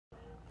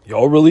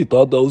Y'all really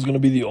thought that was gonna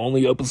be the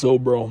only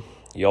episode, bro?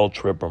 Y'all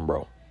tripping,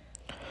 bro.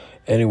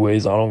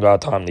 Anyways, I don't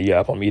got time to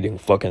yap. I'm eating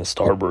fucking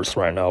Starburst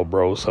right now,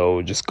 bro.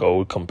 So just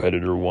go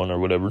competitor 1 or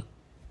whatever.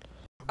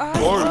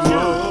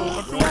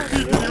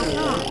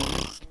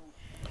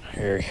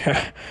 Here,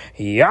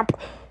 yep.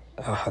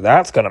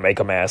 That's gonna make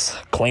a mess.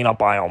 Clean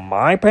up on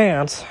my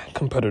pants.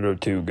 Competitor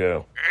 2,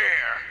 go.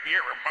 Yeah,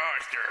 you're a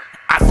monster.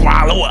 I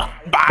swallow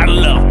a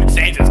bottle of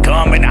Santa's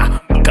coming.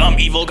 I become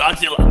evil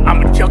Godzilla.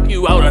 I'ma chuck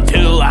you out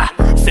until I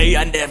say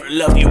I never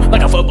loved you.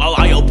 Like a football,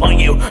 I'll punt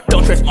you.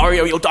 Don't trust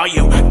Mario, you'll die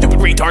you. Stupid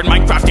retard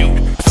Minecraft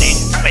dude.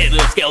 Santa's a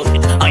little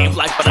skeleton. I am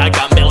black, but I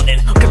got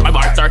melanin. Cause my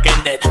bar's dark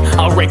and dead.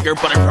 I'll rape your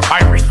butter for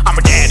virus. I'm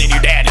a dad and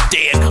your dad is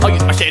dead. I'll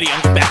use machete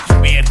on your back,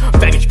 man.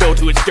 Faggots go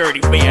to its dirty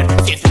man.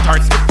 Santa's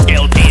tarts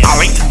skeleton.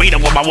 I'll eat the beat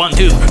up with my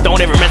 1-2.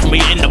 Don't ever mess with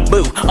me in the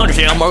boo.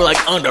 Understand I'm more like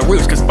under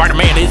roofs. Cause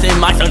Spider-Man is in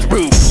my son's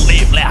roof.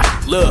 Live,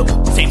 laugh, love.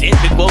 Saints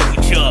invincible, we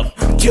chub.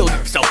 Kill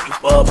yourself, you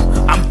bub.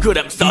 I'm good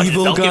at massages,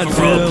 I'll give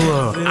a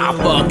rub. I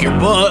fuck your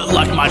butt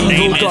like my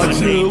name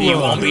is. You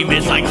won't be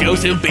missed like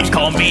Joseph, bitch,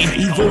 call me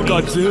Evil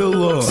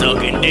Godzilla.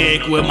 sucking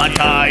dick with my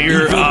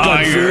tire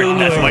iron.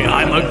 That's why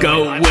I'ma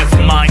go with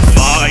my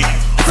fight.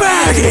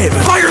 Faggot!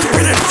 Fire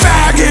spinning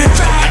faggot!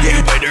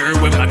 Faggot!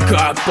 Fighter with my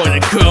cock, but they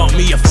call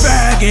me a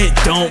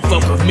faggot. Don't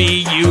fuck with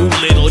me, you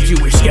little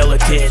Jewish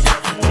skeleton.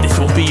 This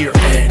will be your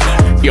end.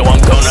 Yo, I'm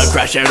gonna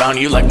crash out on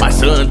you like my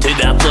son to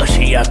that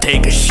plushie. I'll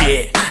take a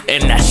shit,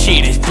 and that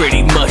shit is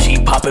pretty mushy.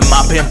 Popping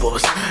my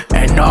pimples,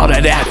 and all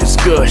of that is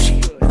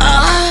gushy.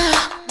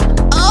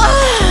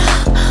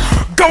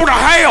 Go to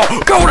hell!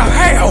 Go to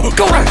hell!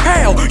 Go to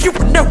hell! You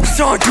were no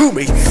son to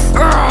me!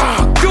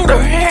 Go to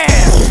hell!